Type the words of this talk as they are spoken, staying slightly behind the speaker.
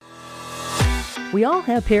We all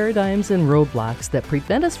have paradigms and roadblocks that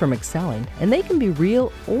prevent us from excelling, and they can be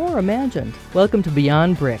real or imagined. Welcome to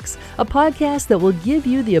Beyond Bricks, a podcast that will give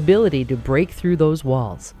you the ability to break through those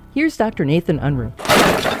walls. Here's Dr. Nathan Unruh.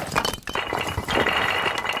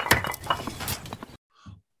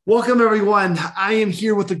 Welcome, everyone. I am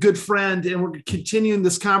here with a good friend, and we're continuing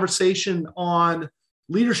this conversation on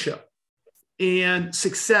leadership and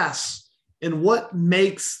success and what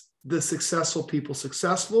makes the successful people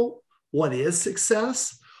successful. What is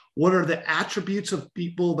success? What are the attributes of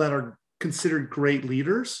people that are considered great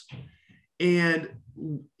leaders? And,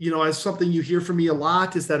 you know, as something you hear from me a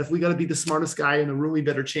lot is that if we got to be the smartest guy in the room, we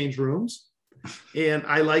better change rooms. And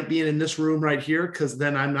I like being in this room right here because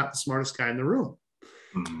then I'm not the smartest guy in the room.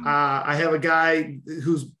 I have a guy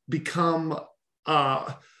who's become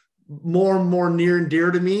more and more near and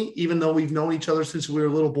dear to me, even though we've known each other since we were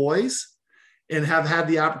little boys and have had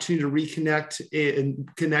the opportunity to reconnect and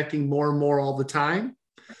connecting more and more all the time.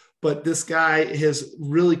 But this guy has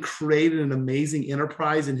really created an amazing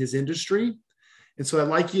enterprise in his industry. And so I'd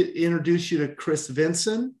like to introduce you to Chris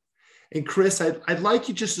Vinson. And Chris, I'd like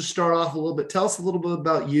you just to start off a little bit. Tell us a little bit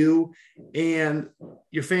about you and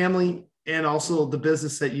your family and also the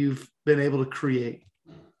business that you've been able to create.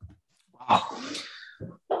 Wow.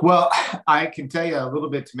 Well, I can tell you a little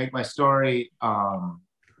bit to make my story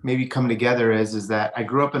maybe come together is that I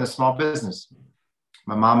grew up in a small business.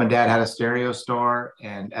 My mom and dad had a stereo store,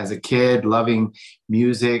 and as a kid, loving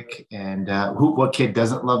music, and what kid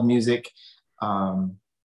doesn't love music?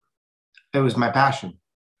 It was my passion.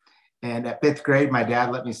 And at 5th grade, my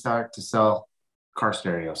dad let me start to sell car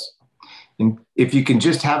stereos. And if you can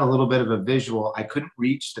just have a little bit of a visual, I couldn't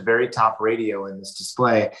reach the very top radio in this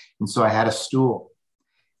display. And so I had a stool.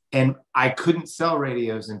 And I couldn't sell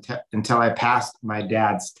radios until I passed my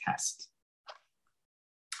dad's test.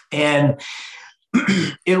 And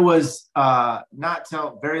it was not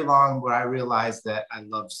till very long where I realized that I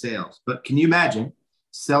loved sales. But can you imagine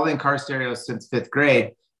selling car stereos since 5th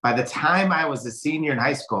grade? By the time I was a senior in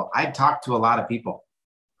high school, I'd talked to a lot of people.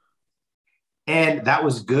 And that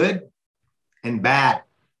was good and bad.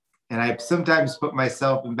 And I sometimes put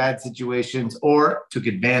myself in bad situations or took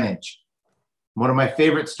advantage. One of my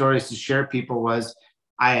favorite stories to share people was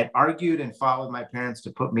I had argued and fought with my parents to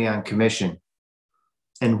put me on commission.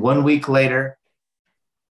 And 1 week later,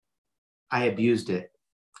 I abused it.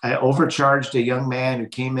 I overcharged a young man who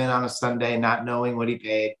came in on a Sunday not knowing what he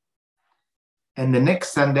paid. And the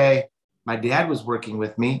next Sunday, my dad was working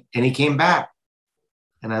with me and he came back.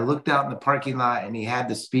 And I looked out in the parking lot and he had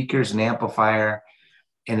the speakers and amplifier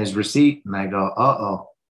and his receipt. And I go, uh-oh.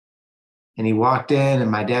 And he walked in and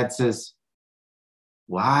my dad says,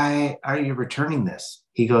 "Why are you returning this?"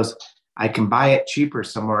 He goes, "I can buy it cheaper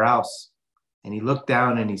somewhere else." And he looked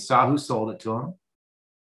down and he saw who sold it to him.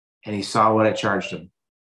 And he saw what I charged him.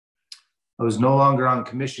 I was no longer on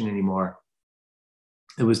commission anymore.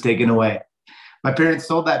 It was taken away. My parents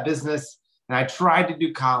sold that business. And I tried to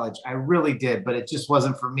do college. I really did, but it just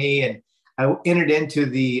wasn't for me. And I entered into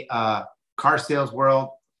the car sales world.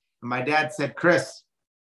 And my dad said, "Chris,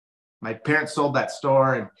 my parents sold that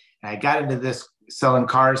store." And I got into this selling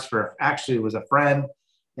cars for, actually it was a friend.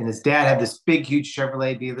 And his dad had this big, huge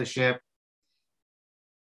Chevrolet dealership.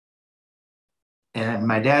 And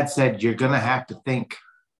my dad said, "You're going to have to think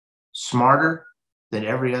smarter than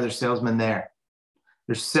every other salesman there.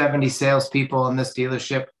 There's 70 salespeople in this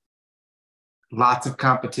dealership. Lots of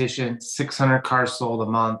competition, 600 cars sold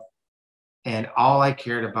a month. And all I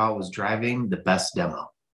cared about was driving the best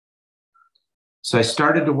demo." So I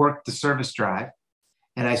started to work the service drive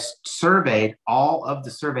and I surveyed all of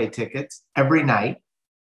the survey tickets every night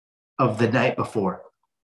of the night before.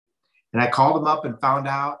 And I called them up and found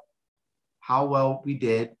out how well we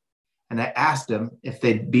did. And I asked them if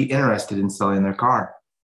they'd be interested in selling their car.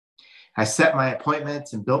 I set my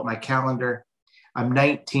appointments and built my calendar. I'm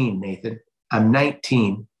 19, Nathan. I'm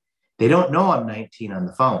 19. They don't know I'm 19 on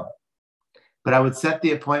the phone, but I would set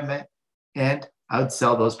the appointment and I would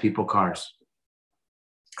sell those people cars.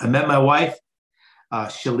 I met my wife,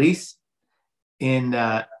 Shalise, in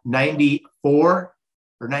 94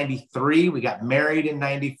 or 93. We got married in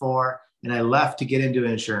 94 and I left to get into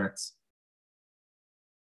insurance.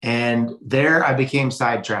 And there I became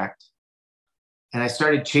sidetracked and I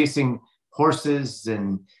started chasing horses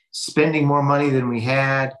and spending more money than we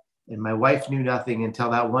had. And my wife knew nothing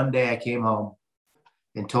until that one day I came home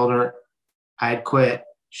and told her I had quit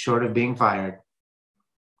short of being fired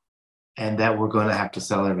and that we're going to have to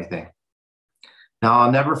sell everything. Now,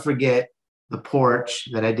 I'll never forget the porch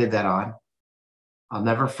that I did that on. I'll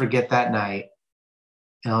never forget that night.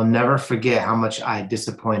 And I'll never forget how much I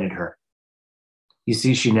disappointed her. You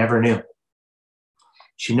see, she never knew.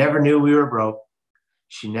 She never knew we were broke.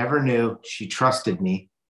 She never knew. She trusted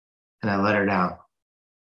me, and I let her down.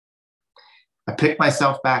 I picked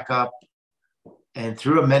myself back up, and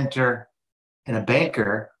through a mentor and a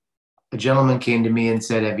banker, a gentleman came to me and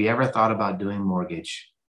said, have you ever thought about doing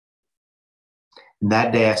mortgage? And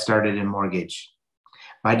that day I started in mortgage.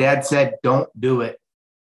 My dad said, don't do it.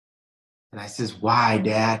 And I says, why,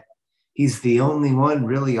 Dad? He's the only one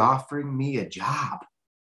really offering me a job.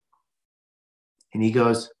 And he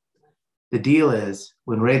goes, the deal is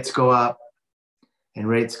when rates go up and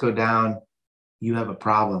rates go down, you have a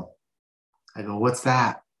problem. I go, what's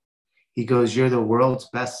that? He goes, you're the world's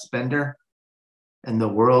best spender and the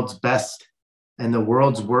world's best and the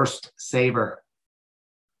world's worst saver.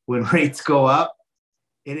 When rates go up,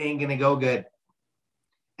 it ain't going to go good.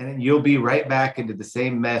 And you'll be right back into the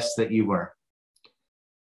same mess that you were.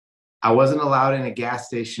 I wasn't allowed in a gas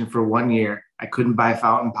station for 1 year. I couldn't buy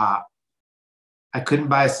fountain pop. I couldn't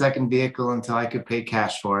buy a second vehicle until I could pay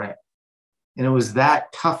cash for it. And it was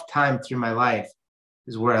that tough time through my life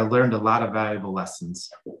is where I learned a lot of valuable lessons.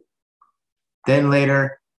 Then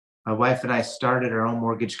later, my wife and I started our own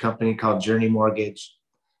mortgage company called Journey Mortgage.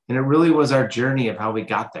 And it really was our journey of how we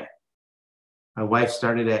got there. My wife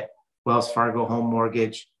started at Wells Fargo Home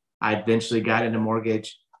Mortgage. I eventually got into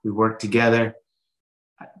mortgage. We worked together.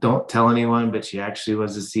 Don't tell anyone, but she actually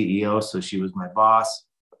was the CEO, so she was my boss.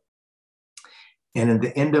 And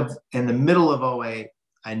in the middle of '08,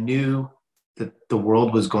 I knew that the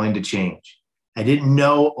world was going to change. I didn't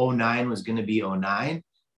know '09 was going to be '09.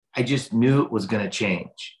 I just knew it was going to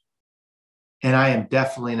change. And I am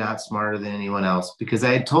definitely not smarter than anyone else because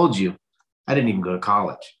I had told you I didn't even go to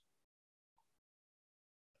college.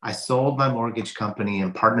 I sold my mortgage company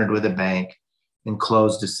and partnered with a bank and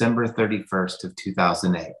closed December 31st of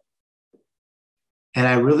 2008. And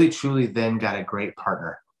I really, truly then got a great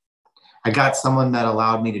partner. I got someone that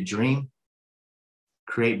allowed me to dream,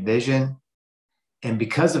 create vision. And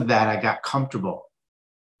because of that, I got comfortable.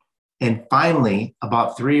 And finally,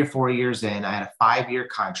 about 3 or 4 years in, I had a 5-year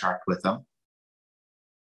contract with them.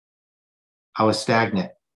 I was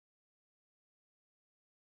stagnant.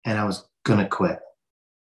 And I was going to quit.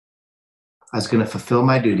 I was going to fulfill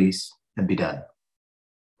my duties and be done.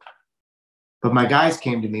 But my guys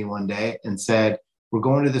came to me one day and said, we're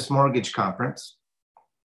going to this mortgage conference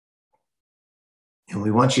and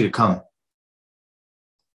we want you to come.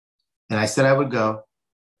 And I said I would go.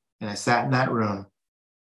 And I sat in that room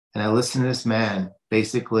and I listened to this man,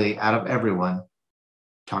 basically out of everyone,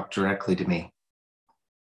 talk directly to me.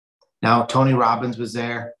 Now, Tony Robbins was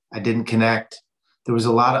there. I didn't connect. There was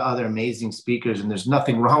a lot of other amazing speakers, and there's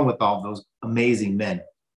nothing wrong with all those amazing men.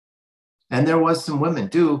 And there was some women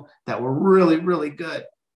too that were really, really good.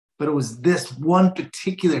 But it was this one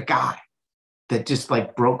particular guy that just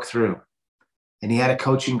like broke through. And he had a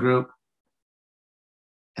coaching group.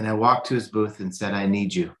 And I walked to his booth and said, I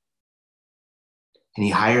need you. And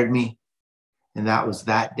he hired me. And that was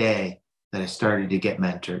that day that I started to get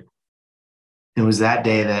mentored. It was that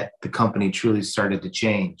day that the company truly started to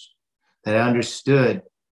change. That I understood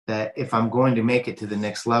that if I'm going to make it to the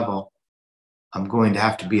next level, I'm going to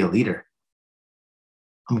have to be a leader.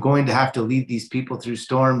 I'm going to have to lead these people through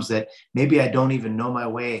storms that maybe I don't even know my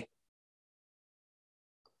way,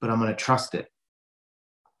 but I'm going to trust it.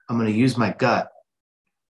 I'm going to use my gut.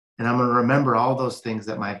 And I'm going to remember all those things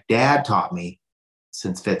that my dad taught me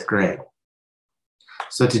since 5th grade.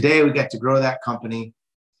 So today we get to grow that company,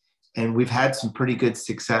 and we've had some pretty good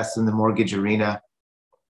success in the mortgage arena.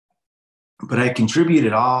 But I contribute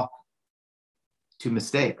it all to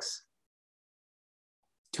mistakes,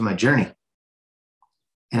 to my journey.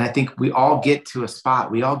 And I think we all get to a spot,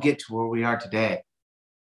 we all get to where we are today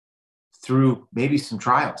through maybe some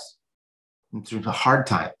trials and through the hard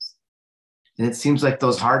times. And it seems like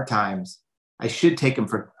those hard times, I should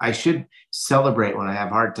celebrate when I have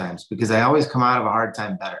hard times because I always come out of a hard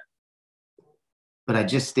time better. But I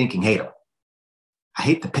just stinking hate them. I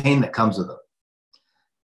hate the pain that comes with them.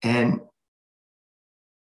 And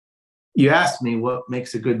you asked me what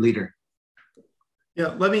makes a good leader.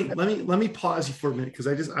 Yeah, let me pause you for a minute because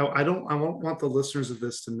I won't want the listeners of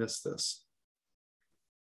this to miss this.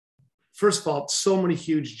 First of all, so many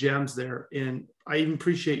huge gems there, and I even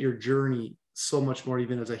appreciate your journey so much more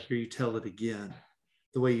even as I hear you tell it again,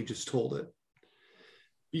 the way you just told it.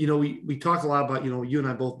 You know, we talk a lot about, you know, you and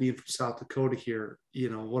I both being from South Dakota here, you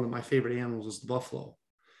know, one of my favorite animals is the buffalo.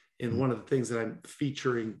 And one of the things that I'm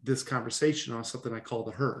featuring this conversation on is something I call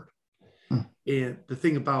the herd. And the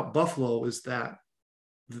thing about buffalo is that,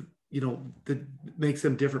 you know, that makes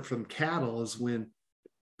them different from cattle is when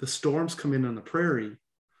the storms come in on the prairie,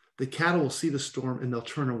 The cattle will see the storm and they'll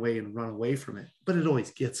turn away and run away from it, but it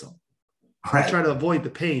always gets them. Right. They try to avoid the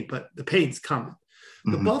pain, but the pain's coming.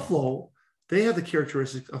 The buffalo, they have the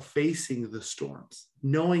characteristic of facing the storms,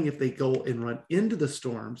 knowing if they go and run into the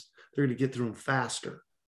storms, they're going to get through them faster.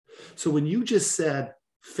 So when you just said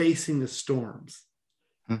facing the storms,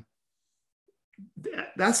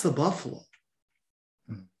 that's the buffalo.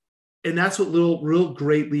 And that's what real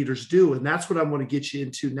great leaders do. And that's what I want to get you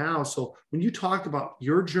into now. So when you talked about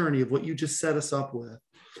your journey of what you just set us up with,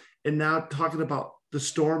 and now talking about the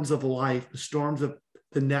storms of life, the storms of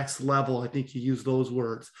the next level, I think you use those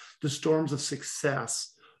words, the storms of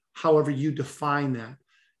success, however you define that,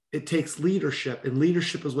 it takes leadership, and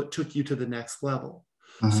leadership is what took you to the next level.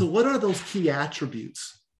 So what are those key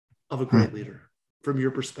attributes of a great leader from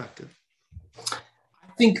your perspective?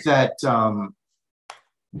 I think that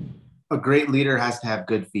a great leader has to have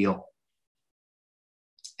good feel.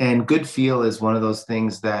 And good feel is one of those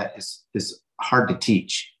things that is hard to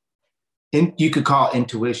teach. And you could call it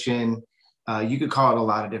intuition. You could call it a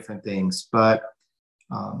lot of different things. But,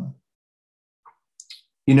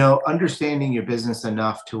 understanding your business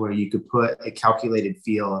enough to where you could put a calculated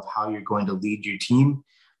feel of how you're going to lead your team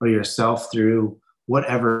or yourself through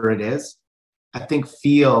whatever it is. I think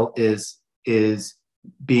feel is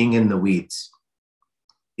being in the weeds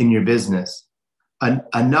in your business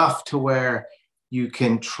enough to where you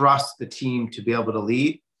can trust the team to be able to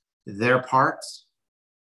lead their parts,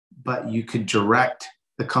 but you could direct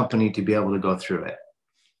the company to be able to go through it.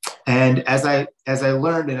 And as I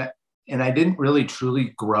learned, and I didn't really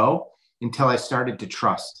truly grow until I started to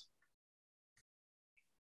trust.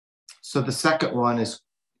 So the second one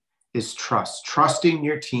is trust, trusting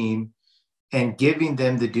your team and giving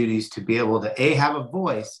them the duties to be able to have a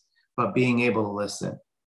voice, but being able to listen.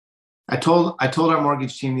 I told our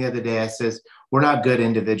mortgage team the other day, I says, we're not good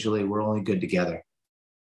individually, we're only good together.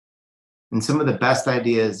 And some of the best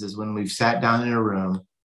ideas is when we've sat down in a room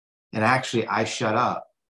and actually I shut up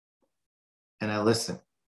and I listen.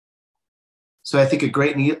 So I think a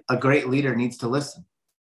great leader needs to listen.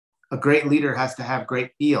 A great leader has to have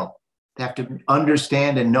great feel. They have to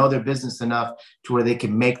understand and know their business enough to where they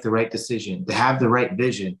can make the right decision, to have the right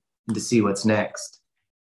vision, and to see what's next.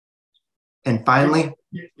 And finally,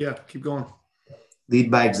 keep going.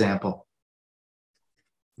 Lead by example.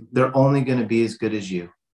 They're only going to be as good as you.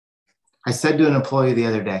 I said to an employee the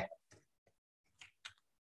other day,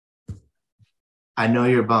 I know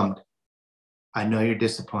you're bummed. I know you're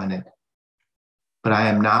disappointed, but I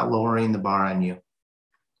am not lowering the bar on you.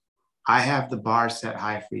 I have the bar set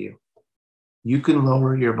high for you. You can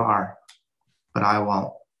lower your bar, but I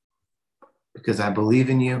won't, because I believe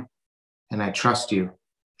in you and I trust you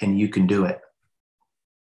and you can do it.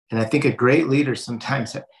 And I think a great leader,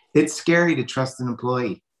 sometimes it's scary to trust an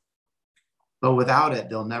employee, but without it,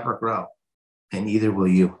 they'll never grow, and neither will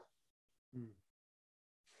you.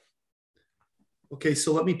 Okay,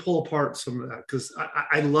 so let me pull apart some of that, because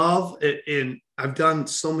I love it. And I've done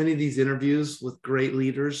so many of these interviews with great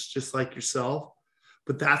leaders just like yourself,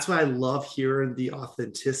 but that's why I love hearing the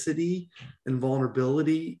authenticity and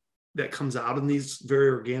vulnerability that comes out in these very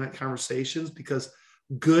organic conversations, because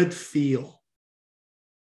good feel.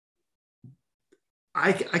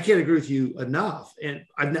 I can't agree with you enough, and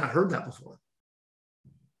I've not heard that before.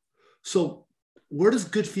 So where does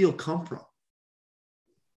good feel come from?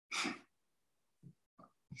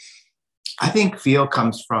 I think feel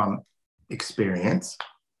comes from experience.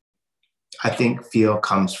 I think feel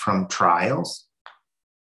comes from trials.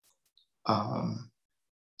 A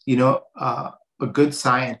good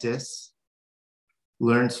scientist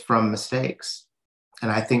learns from mistakes. And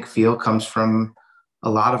I think feel comes from a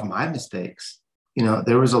lot of my mistakes.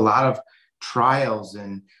 There was a lot of trials,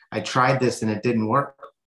 and I tried this and it didn't work.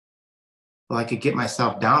 Well, I could get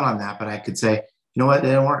myself down on that, but I could say, you know what, it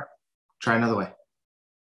didn't work. Try another way.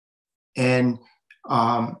 And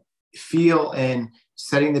feel and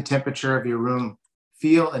setting the temperature of your room,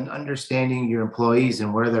 feel and understanding your employees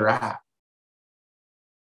and where they're at.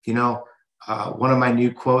 One of my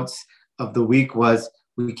new quotes of the week was,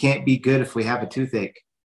 we can't be good if we have a toothache.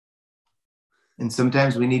 And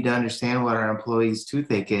sometimes we need to understand what our employees'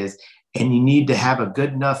 toothache is, and you need to have a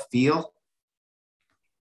good enough feel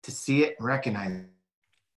to see it and recognize it.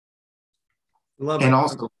 Love and it.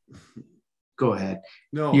 Also, go ahead.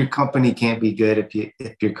 No, your company can't be good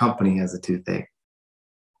if your company has a toothache.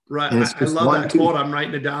 Right. I love that quote. I'm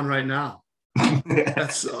writing it down right now.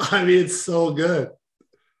 It's so good,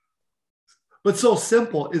 but so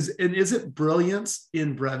simple. Is it brilliance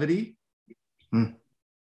in brevity?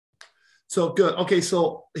 So good. Okay.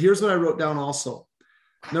 So here's what I wrote down also.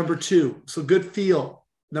 Number 2. So good feel.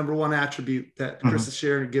 Number one attribute that Chris has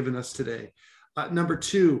shared and given us today. Number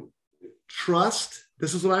two, trust.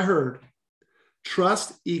 This is what I heard.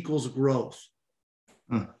 Trust equals growth,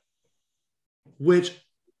 which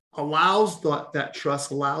allows that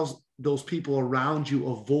trust allows those people around you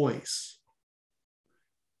a voice.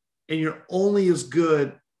 And you're only as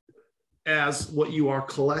good as what you are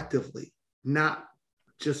collectively, not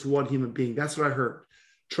just one human being. That's what I heard.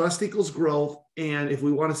 Trust equals growth. And if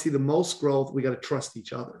we want to see the most growth, we got to trust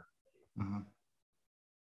each other.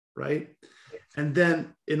 Right? And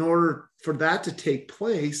then in order for that to take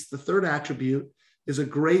place, the third attribute is a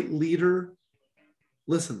great leader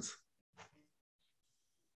listens.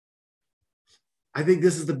 I think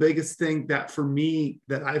this is the biggest thing that for me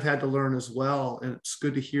that I've had to learn as well. And it's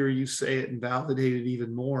good to hear you say it and validate it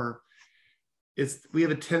even more. We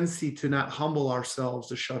have a tendency to not humble ourselves,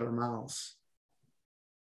 to shut our mouths.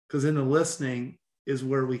 Because in the listening is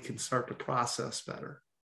where we can start to process better.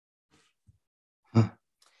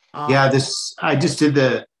 I just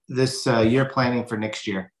did this year planning for next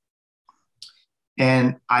year.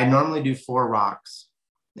 And I normally do 4 rocks.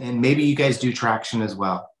 And maybe you guys do traction as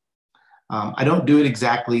well. I don't do it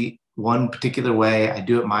exactly one particular way. I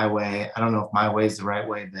do it my way. I don't know if my way is the right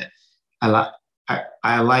way, but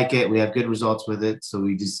I like it. We have good results with it. So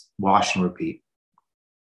we just wash and repeat.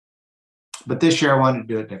 But this year I wanted to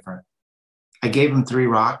do it different. I gave them 3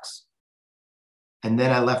 rocks and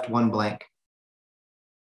then I left 1 blank.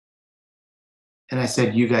 And I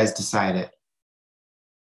said, you guys decide it.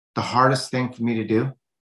 The hardest thing for me to do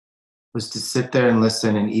was to sit there and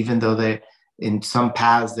listen. And even though in some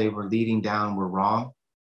paths they were leading down were wrong,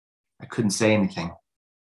 I couldn't say anything.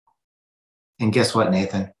 And guess what,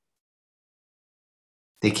 Nathan?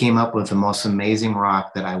 They came up with the most amazing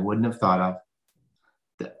rock that I wouldn't have thought of.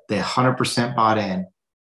 They 100% bought in,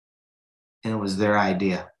 and it was their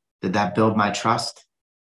idea. Did that build my trust?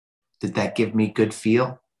 Did that give me good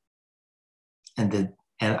feel? And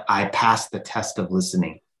I passed the test of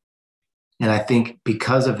listening. And I think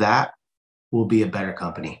because of that, we'll be a better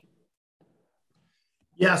company.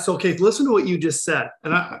 Yeah. So, okay, listen to what you just said.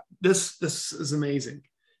 And this is amazing.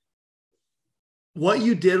 What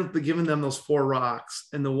you did with giving them those 4 rocks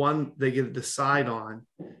and the one they get to decide on,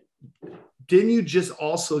 didn't you just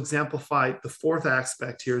also exemplify the 4th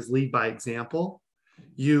aspect here is lead by example?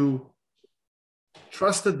 You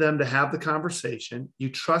trusted them to have the conversation. You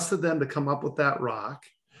trusted them to come up with that rock.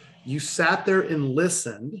 You sat there and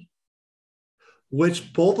listened,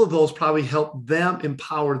 which both of those probably helped them,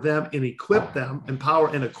 empower them, and equip them,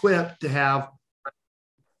 empower and equip to have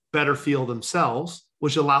better feel themselves,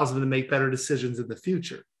 which allows them to make better decisions in the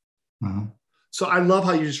future. So I love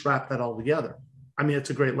how you just wrap that all together. I mean, it's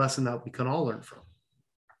a great lesson that we can all learn from.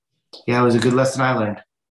 Yeah, it was a good lesson I learned.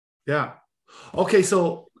 Yeah. Okay,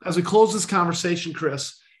 so as we close this conversation,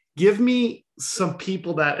 Chris, give me some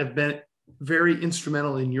people that have been very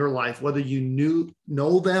instrumental in your life, whether you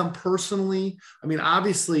know them personally. I mean,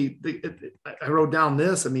 obviously, I wrote down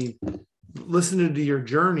this. I mean, listening to your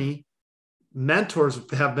journey, mentors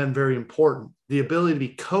have been very important. The ability to be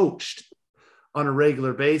coached on a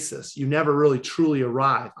regular basis. You never really truly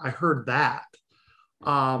arrive. I heard that.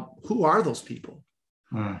 Who are those people?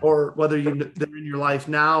 Or whether they're in your life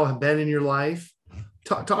now, have been in your life.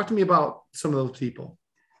 Talk to me about some of those people.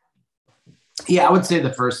 Yeah, I would say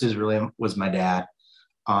the first was my dad.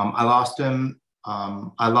 I lost him.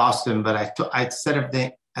 But I said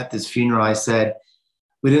everything at this funeral. I said,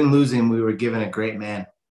 we didn't lose him. We were given a great man.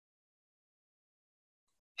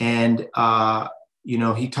 And,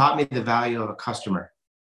 he taught me the value of a customer.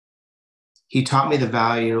 He taught me the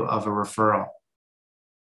value of a referral.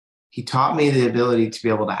 He taught me the ability to be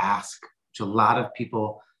able to ask, which a lot of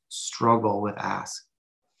people struggle with ask.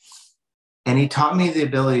 And he taught me the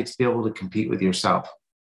ability to be able to compete with yourself.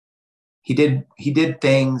 He did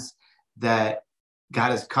things that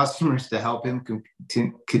got his customers to help him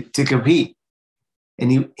to compete.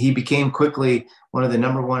 And he became quickly one of the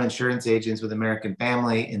number 1 insurance agents with American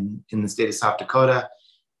Family in the state of South Dakota.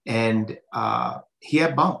 And he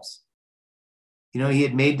had bumps. He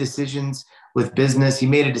had made decisions with business. He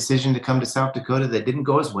made a decision to come to South Dakota that didn't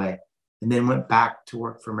go his way and then went back to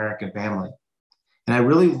work for American Family. And I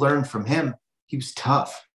really learned from him. He was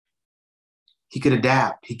tough. He could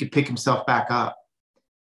adapt. He could pick himself back up.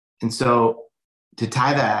 And so to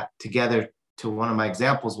tie that together to one of my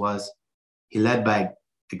examples was he led by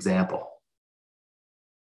example.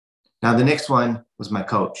 Now, the next one was my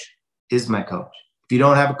coach, is my coach. If you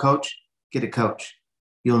don't have a coach, get a coach.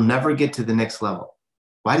 You'll never get to the next level.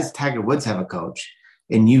 Why does Tiger Woods have a coach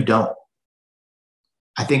and you don't?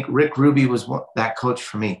 I think Rick Ruby was that coach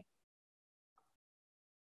for me.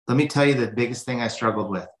 Let me tell you the biggest thing I struggled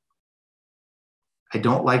with. I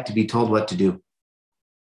don't like to be told what to do.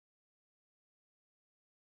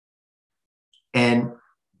 And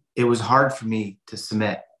it was hard for me to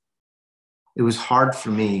submit. It was hard for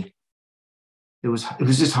me. It was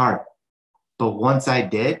just hard. But once I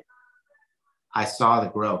did, I saw the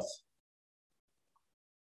growth.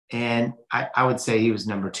 And I would say he was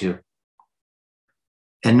number 2.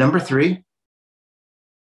 And number 3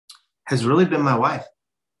 has really been my wife.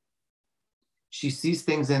 She sees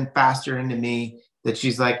things in faster into me that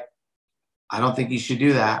she's like, I don't think you should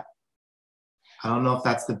do that. I don't know if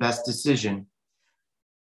that's the best decision.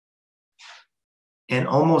 And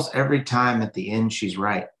almost every time at the end, she's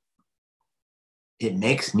right. It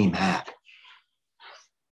makes me mad.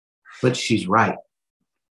 But she's right.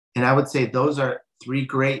 And I would say those are 3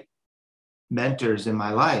 great mentors in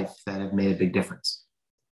my life that have made a big difference.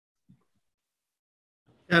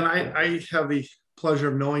 And I have the pleasure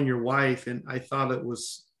of knowing your wife, and I thought it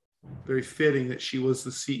was very fitting that she was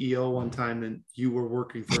the CEO one time and you were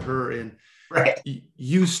working for her, and right.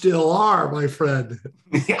 You still are, my friend.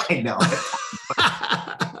 Yeah, I know.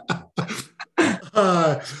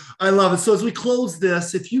 I love it. So as we close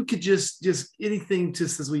this, if you could just anything,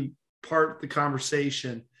 just as we part the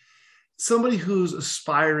conversation, somebody who's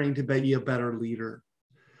aspiring to be a better leader.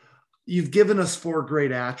 You've given us 4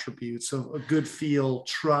 great attributes of a good feel,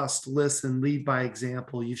 trust, listen, lead by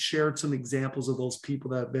example. You've shared some examples of those people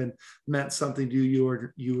that have meant something to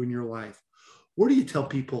you in your life. Where do you tell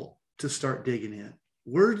people to start digging in?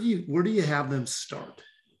 Where do you have them start?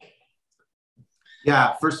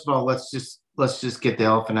 Yeah, first of all, let's just get the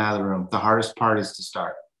elephant out of the room. The hardest part is to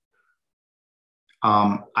start.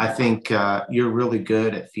 I think you're really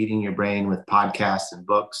good at feeding your brain with podcasts and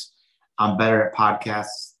books. I'm better at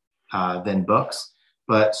podcasts than books,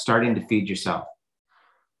 but starting to feed yourself.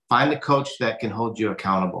 Find a coach that can hold you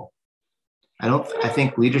accountable. I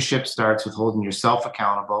think leadership starts with holding yourself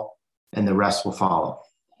accountable, and the rest will follow.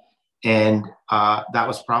 And that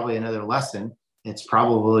was probably another lesson. It's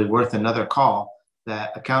probably worth another call,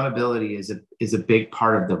 that accountability is a big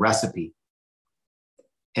part of the recipe.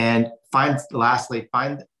 And lastly,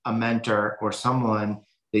 find a mentor or someone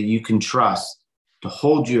that you can trust to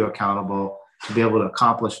hold you accountable to be able to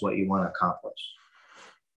accomplish what you want to accomplish.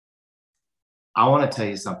 I want to tell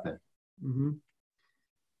you something. Mm-hmm.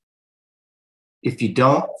 If you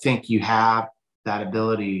don't think you have that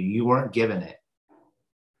ability, you weren't given it,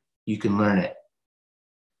 you can learn it.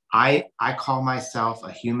 I call myself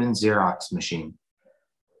a human Xerox machine.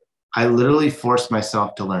 I literally forced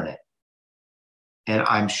myself to learn it. And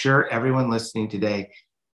I'm sure everyone listening today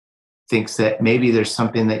thinks that maybe there's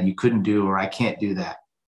something that you couldn't do, or I can't do that.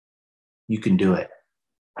 You can do it.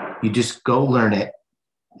 You just go learn it.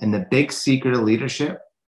 And the big secret of leadership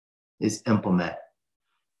is implement.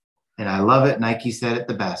 And I love it. Nike said it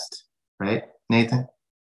the best, right, Nathan?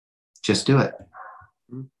 Just do it.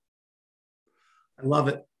 I love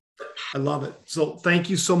it. I love it. So thank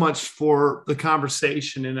you so much for the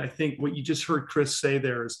conversation. And I think what you just heard Chris say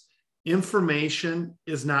there is information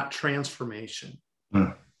is not transformation.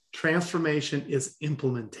 Transformation is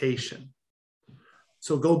implementation.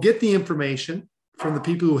 So go get the information from the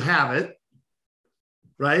people who have it,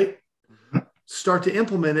 right? Start to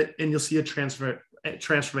implement it, and you'll see a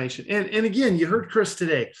transformation. And again, you heard Chris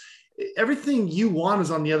today. Everything you want is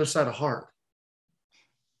on the other side of hard.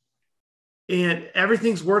 And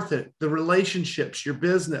everything's worth it. The relationships, your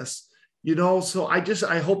business, so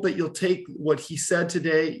I hope that you'll take what he said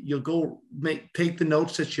today. You'll go take the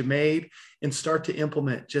notes that you made and start to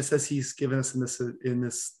implement, just as he's given us in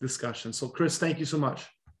this discussion. So Chris, thank you so much.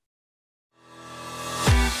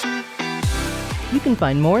 You can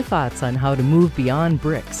find more thoughts on how to move beyond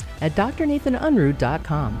bricks at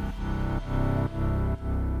drnathanunruh.com.